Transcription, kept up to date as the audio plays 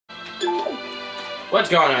What's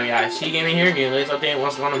going on, guys? Gaming here, getting the latest update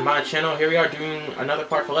once again on my channel. Here we are doing another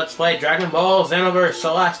part for Let's Play Dragonball Xenoverse.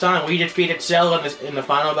 So last time we defeated Cell in the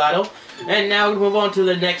final battle, and now we move on to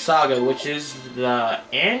the next saga, which is the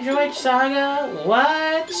Android Saga.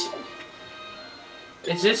 What?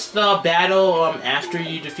 Is this the battle after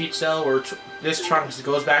you defeat Cell, where this Trunks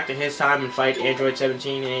goes back to his time and fight Android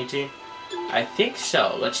 17 and 18? I think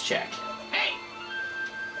so. Let's check.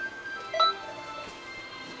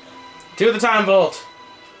 To the time vault.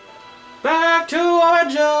 Back to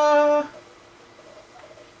Aja.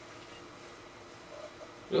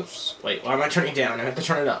 Oops. Wait, why am I turning down? I have to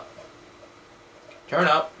turn it up. Turn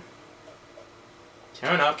up.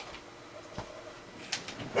 Turn up.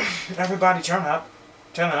 Everybody turn up.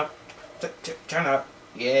 Turn up. Turn up.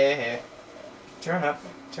 Yeah. Turn up.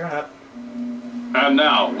 Turn up. And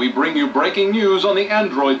now, we bring you breaking news on the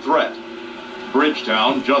android threat.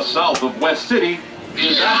 Bridgetown, just south of West City,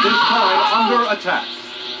 is at this time under attack.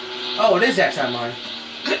 Oh, it is that time, Mine.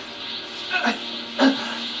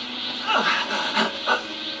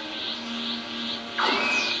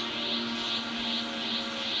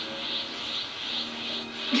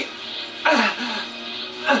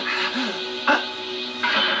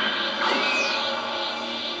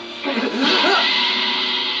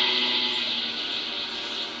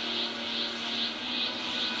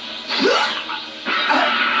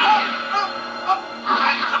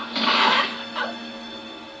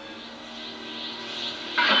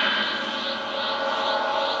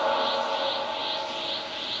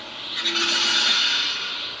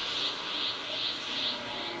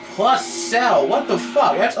 Plus Cell, what the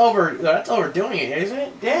fuck? That's overdoing it, isn't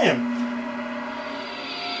it? Damn.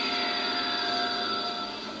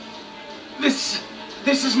 This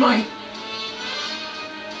is my...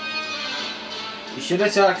 You should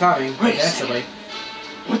have saw it coming, eventually.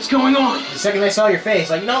 What's going on? The second I saw your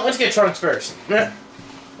face, like, no, let's get Trunks first.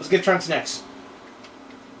 Let's get Trunks next.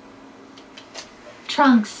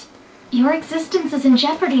 Trunks, your existence is in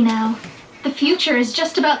jeopardy now. The future is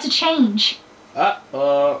just about to change.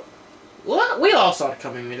 Well, we all saw it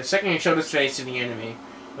coming. The second he showed his face to the enemy,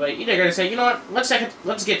 like, you're gonna say, you know what?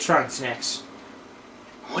 Let's get Trunks next.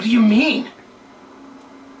 What do you mean?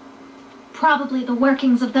 Probably the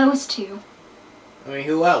workings of those two. I mean,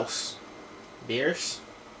 who else? Beers?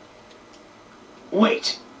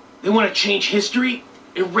 Wait, they want to change history?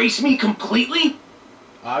 Erase me completely?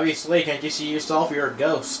 Obviously, can't you see yourself? You're a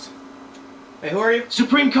ghost. Hey, who are you?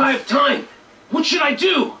 Supreme Kai of Time! What should I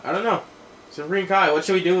do? I don't know. Supreme Kai, what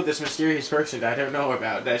should we do with this mysterious person I don't know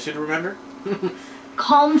about that I should remember?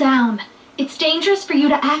 Calm down. It's dangerous for you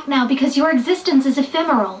to act now because your existence is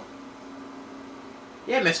ephemeral.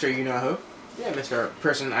 Yeah, Mr. You-know-who. Yeah, Mr.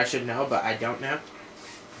 Person I should know, but I don't know.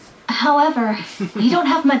 However, we don't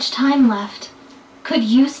have much time left. Could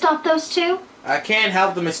you stop those two? I can't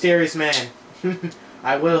help the mysterious man.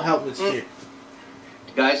 I will help the mysterious...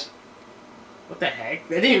 Guys? What the heck?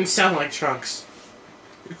 That didn't even sound like Trunks.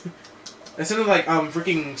 That sounded like,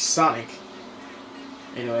 freaking Sonic.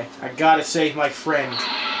 Anyway, I gotta save my friend.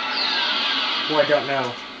 Who I don't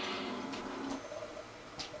know.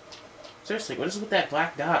 Seriously, what is with that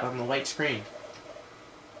black dot on the white screen?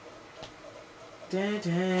 Dun,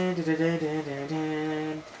 dun, dun, dun, dun, dun,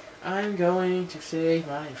 dun. I'm going to save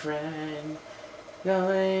my friend.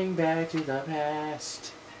 Going back to the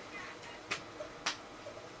past.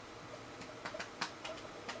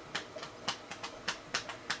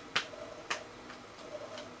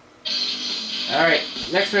 Alright,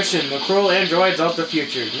 next mission. The cruel androids of the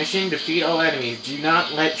future. Mission: defeat all enemies. Do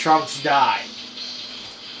not let Trunks die.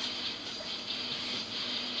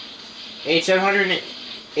 Age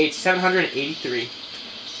 783.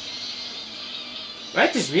 I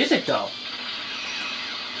like this music though.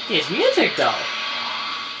 This music though.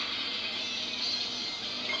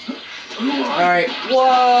 Alright,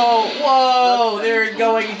 whoa, whoa, they're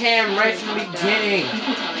going ham right from the beginning.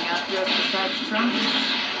 People coming after us besides Trunks.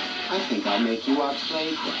 I think I'll make you our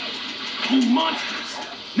playground. You monsters!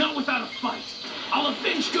 Not without a fight! I'll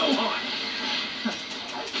avenge Gohan!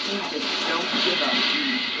 You just don't give up.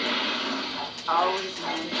 Always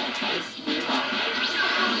win this year.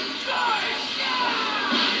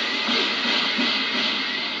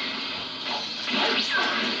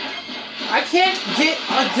 I can't get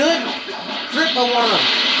a good grip on one of them.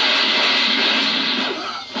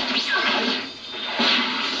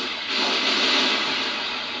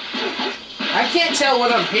 I can't tell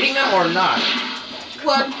whether I'm hitting them or not.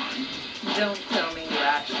 What? Don't tell me you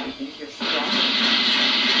actually think you're strong.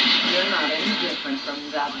 You're not any different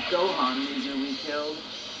from that Gohan loser we killed.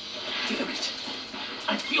 Damn it!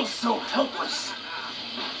 I feel so helpless.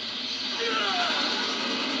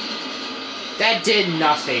 That did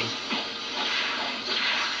nothing.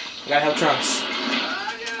 Gotta help Trunks.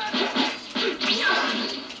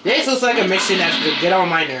 This looks like a mission that's gonna get on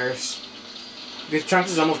my nerves. Because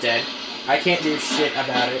Trunks is almost dead. I can't do shit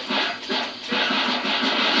about it.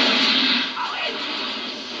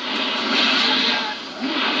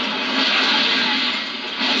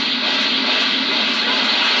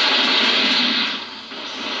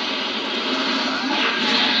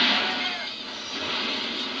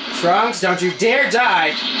 Trunks, don't you dare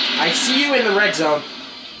die! I see you in the red zone.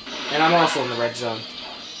 And I'm also in the red zone.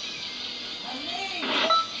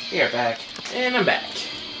 You're back. And I'm back.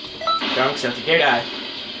 Trunks, don't you dare die.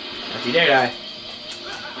 Don't you dare die.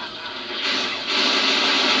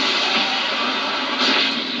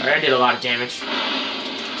 Alright, I did a lot of damage.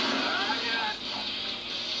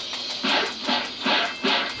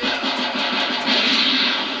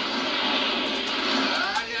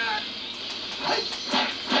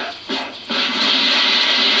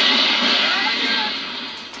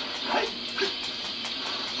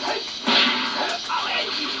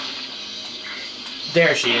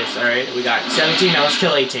 There she is. Alright, we got 17, now let's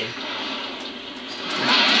kill 18.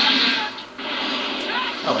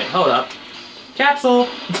 Oh wait, hold up. Capsule!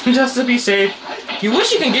 Just to be safe. You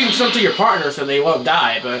wish you can give some to your partner so they won't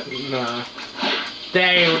die, but nah.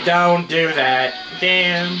 They don't do that.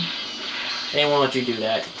 Damn. They won't let you do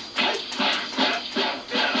that.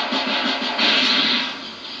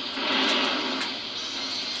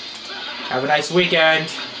 Have a nice weekend.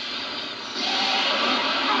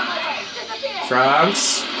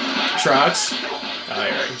 Trunks. Trunks. Oh,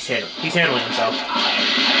 right. He's handling himself.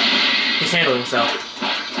 He's handling himself.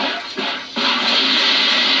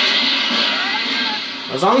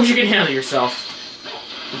 As long as you can handle yourself,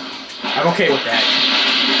 I'm okay with that.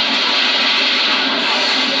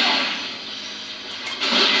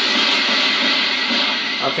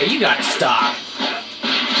 Okay, you gotta stop.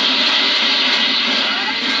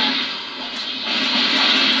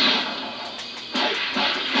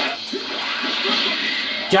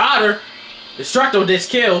 Got her! Destructo disc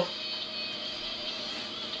kill.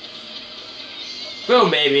 Boom,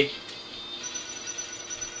 baby.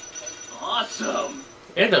 Awesome.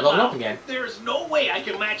 And they're level up again. There's no way I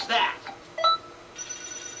can match that.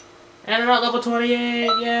 And I'm at level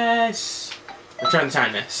 28, yes! Return the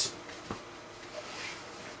time this.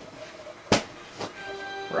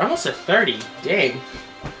 We're almost at 30, dang.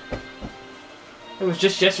 It was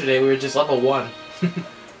just yesterday, we were just level 1.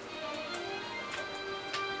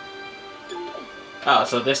 Oh,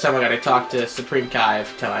 so this time I gotta talk to Supreme Kai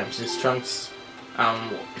 5 times, since Trunks,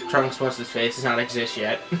 what's his face, does not exist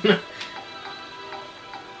yet.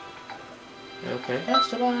 Okay,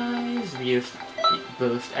 customize,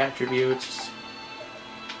 boost attributes.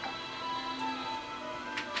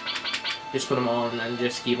 Just put them all and then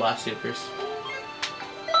just key blast supers.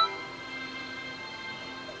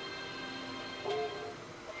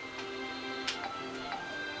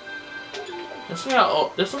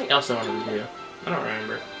 There's something else I wanted to do. I don't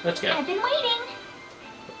remember. Let's go. I've been waiting.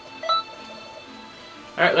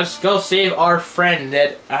 Alright, let's go save our friend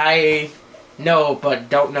that I know but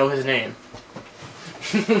don't know his name.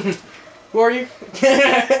 Who are you?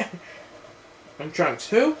 I'm Trunks.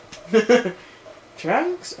 Who?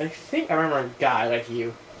 Trunks? I think I remember a guy like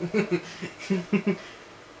you.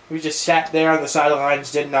 We just sat there on the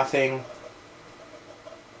sidelines, did nothing.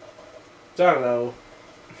 So I don't know.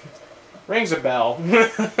 Rings a bell.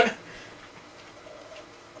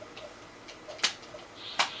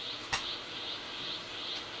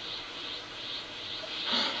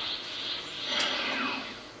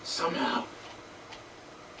 Somehow,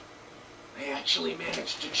 I actually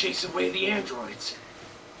managed to chase away the androids.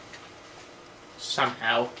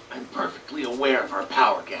 Somehow. I'm perfectly aware of our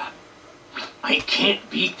power gap. I can't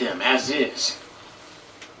beat them as is.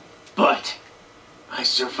 But I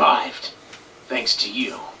survived, thanks to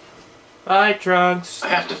you. Bye, Trunks. I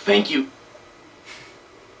have to thank you.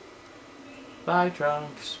 Bye,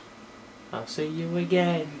 Trunks. I'll see you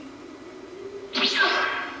again.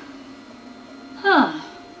 Huh.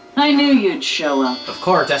 I knew you'd show up. Of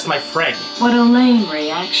course, that's my friend. What a lame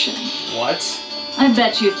reaction. What? I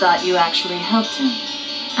bet you thought you actually helped him.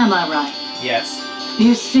 Am I right? Yes.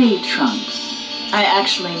 You see, Trunks, I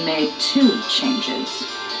actually made 2 changes.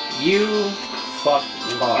 You fuck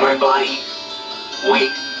My lie. body.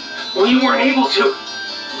 Wait. We weren't able to.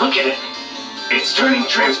 Look at it. It's turning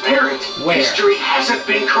transparent. Where? History hasn't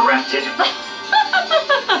been corrected.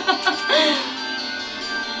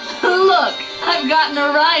 Look, I've gotten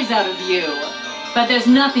a rise out of you. But there's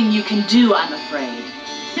nothing you can do, I'm afraid.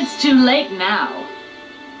 It's too late now.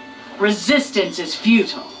 Resistance is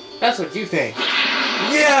futile. That's what you think.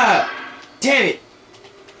 Yeah! Damn it!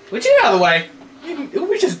 Would you get out of the way?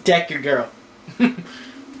 We just deck your girl.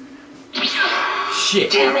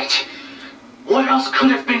 Shit. Damn it! What else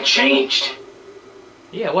could have been changed?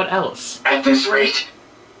 Yeah, what else? At this rate,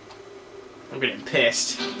 I'm getting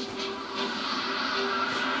pissed.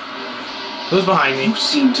 Who's behind me? You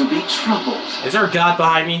seem to be troubled. Is there a god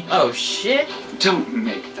behind me? Oh shit! Don't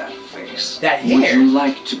make that face. That Would hair. you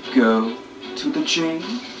like to go to the chain?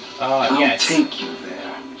 I'll Yes. take you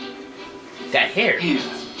there. That hair. Here,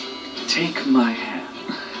 take my hand.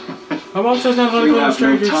 My mom says not to You go to have no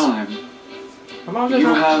strangers. time. My mom says You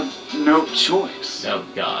not. have no choice. Oh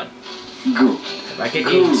god. Good. If I get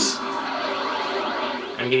Good. AIDS.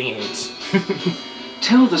 I'm getting AIDS.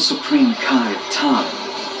 Tell the Supreme Kai of Time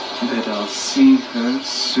that I'll see her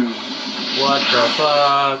soon. What the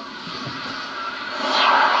fuck?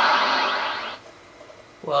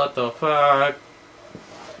 What the fuck?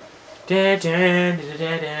 Da, da, da,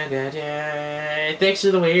 da, da, da, da. Thanks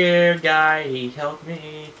to the weird guy, he helped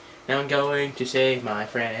me. Now I'm going to save my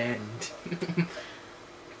friend.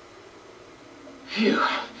 phew.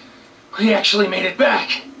 We actually made it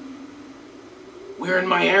back. We're in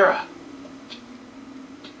my era.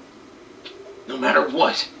 No matter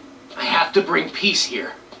what, I have to bring peace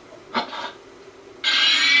here.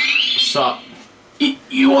 What's up?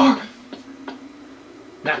 You are...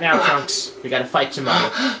 Not now, Trunks. We gotta fight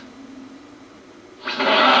somebody.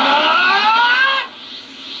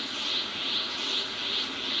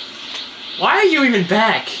 Why are you even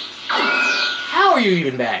back? How are you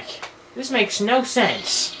even back? This makes no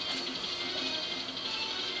sense.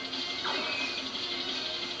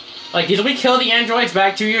 Like, did we kill the androids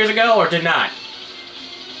back 2 years ago, or did not?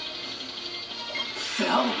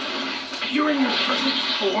 Cell? You're in your perfect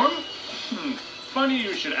form? Funny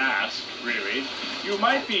you should ask, really. You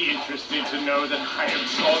might be interested to know that I am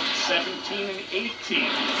called 17 and 18.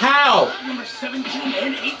 How? Number 17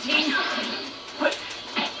 and 18? But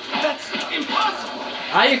that's impossible.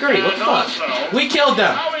 I agree, what the And fuck? also, We killed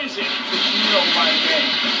them! how is it that you know my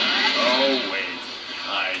name? Oh, wait.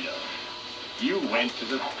 I know. You went to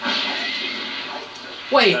the past.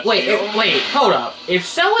 Wait, hold up. If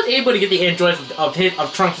Cell was able to get the androids of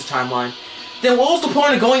Trunks' timeline, then what was the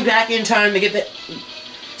point of going back in time to get the...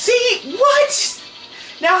 See? What?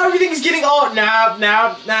 Now everything's getting all... Now,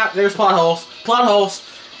 there's plot holes. Plot holes.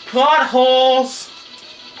 Plot holes!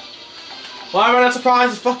 Why am I not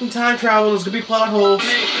surprised it's fucking time travel? There's gonna be plot holes.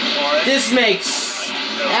 This makes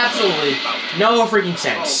absolutely no freaking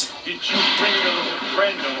sense. Oh, did you bring your little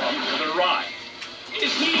friend along for the ride?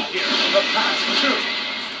 Is he here from the past, too?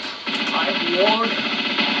 I warned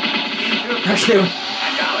him.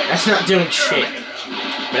 That's not doing shit.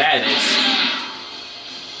 But that is.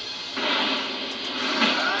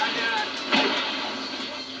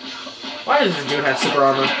 Why does this dude have super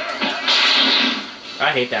armor?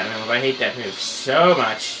 I hate that move. I hate that move so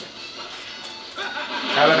much.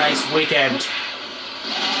 Have a nice weekend.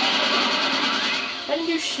 I didn't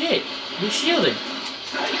do shit. You shielded.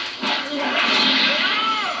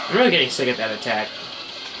 I'm really getting sick of that attack.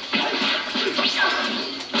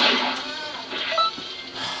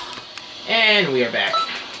 And we are back.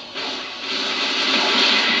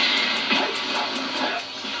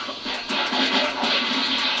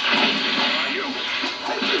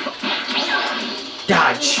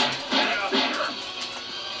 Dodge.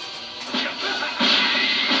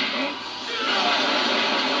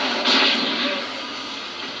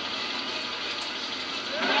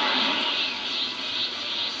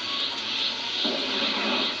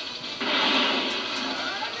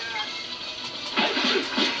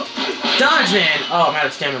 Dodge, man! Oh, I'm out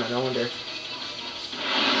of stamina, no wonder.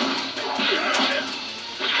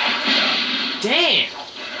 Damn!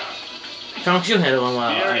 Trunks, you handle him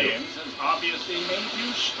well. Experience has obviously made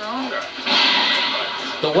you stronger.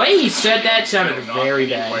 The way he said that sounded You're not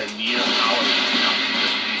very anywhere bad. near powerful enough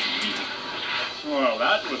to defeat me. Well,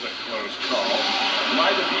 that was a close call.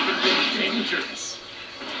 Might have even been dangerous.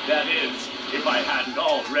 That is, if I hadn't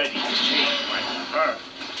already changed my her.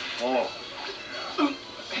 Oh.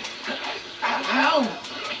 How?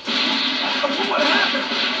 What happened?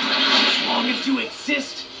 As long as you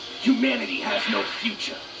exist, humanity has no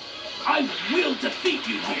future. I will defeat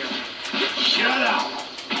you here. Shut up,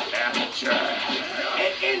 amateur.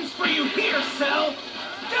 It ends for you here, Cell.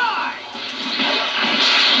 Die!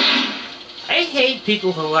 I hate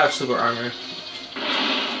people who have super armor.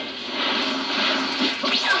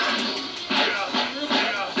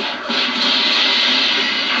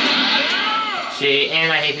 See,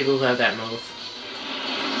 and I hate people who have that move.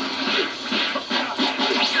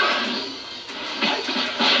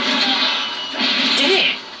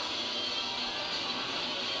 Damn!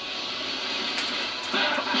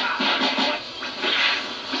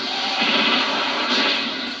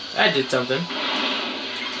 That did something.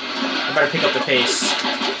 I better pick up the pace.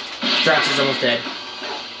 Trunks is almost dead.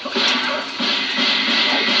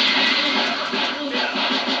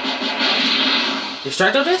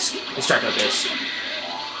 Distracto disc? Distracto disc.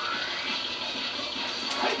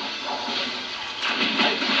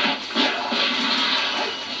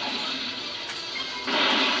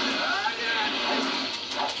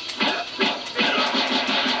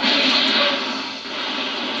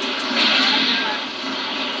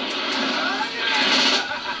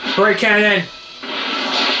 Great cannon!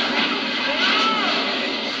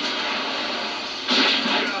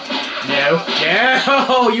 No.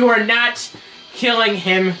 No! You are not killing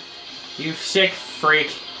him, you sick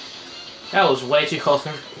freak. That was way too close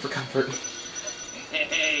for comfort.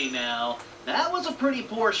 Hey now, that was a pretty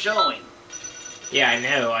poor showing. Yeah, I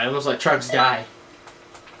know. I almost let Trunks die.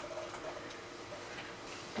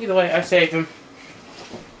 Either way, I saved him.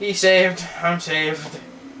 He's saved. I'm saved.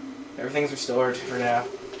 Everything's restored for now.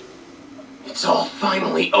 It's all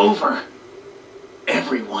finally over.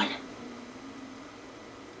 Everyone.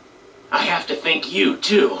 I have to thank you,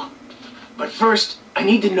 too. But first, I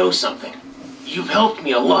need to know something. You've helped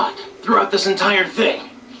me a lot throughout this entire thing.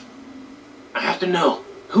 I have to know,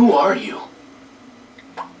 who are you?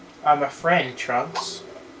 I'm a friend, Trunks.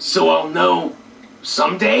 So I'll know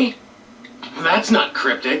someday? That's not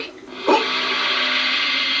cryptic.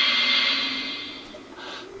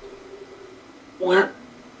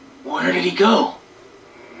 Where did he go?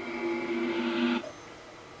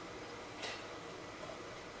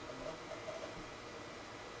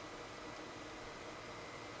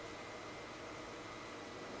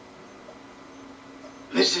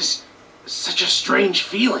 This is such a strange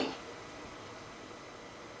feeling.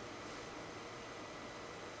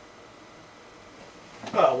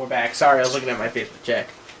 Oh, we're back. Sorry, I was looking at my Facebook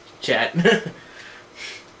chat.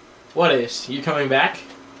 What is? You coming back?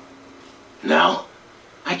 Now,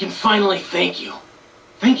 I can finally thank you.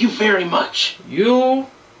 Thank you very much. You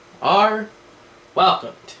are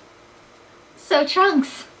welcomed. So,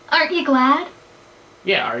 Trunks, aren't you glad?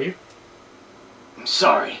 Yeah, are you? I'm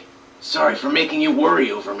sorry. Sorry for making you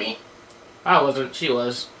worry over me. I wasn't. She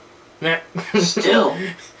was. Still,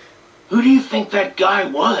 who do you think that guy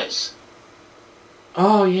was?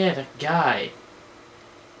 Oh, yeah, the guy.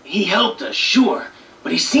 He helped us, sure,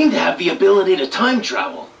 but he seemed to have the ability to time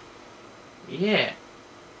travel. Yeah.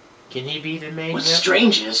 Can he be the main? What's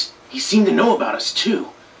strange is, he seemed to know about us too.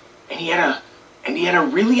 And he had a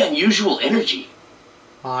really unusual energy.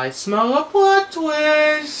 I smell a plot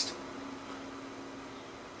twist.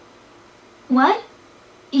 What?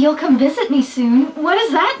 You'll come visit me soon? What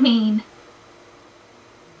does that mean?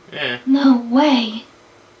 Yeah. No way.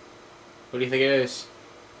 What do you think it is?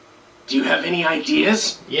 Do you have any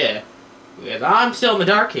ideas? Yeah. Because I'm still in the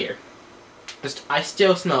dark here. Just, I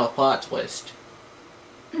still smell a plot twist.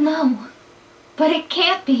 No. But it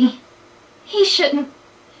can't be. He shouldn't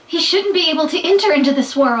be able to enter into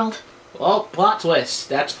this world. Well, plot twist.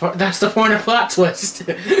 That's the point of plot twist.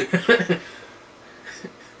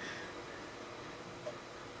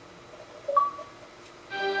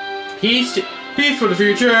 Peace for the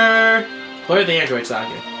future. Play the Android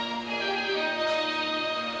Saga.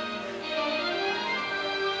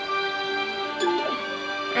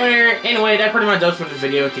 Anyway, that pretty much does for this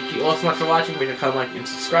video. Thank you all so much for watching. Make sure to comment, like, and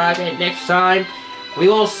subscribe. And next time, we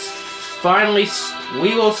will start.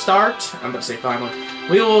 I'm about to say finally.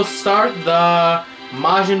 We will start the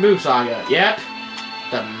Majin Buu Saga. Yep,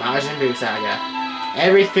 the Majin Buu Saga.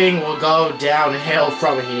 Everything will go downhill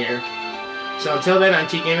from here. So until then, I'm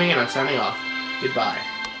T Gaming, and I'm signing off. Goodbye.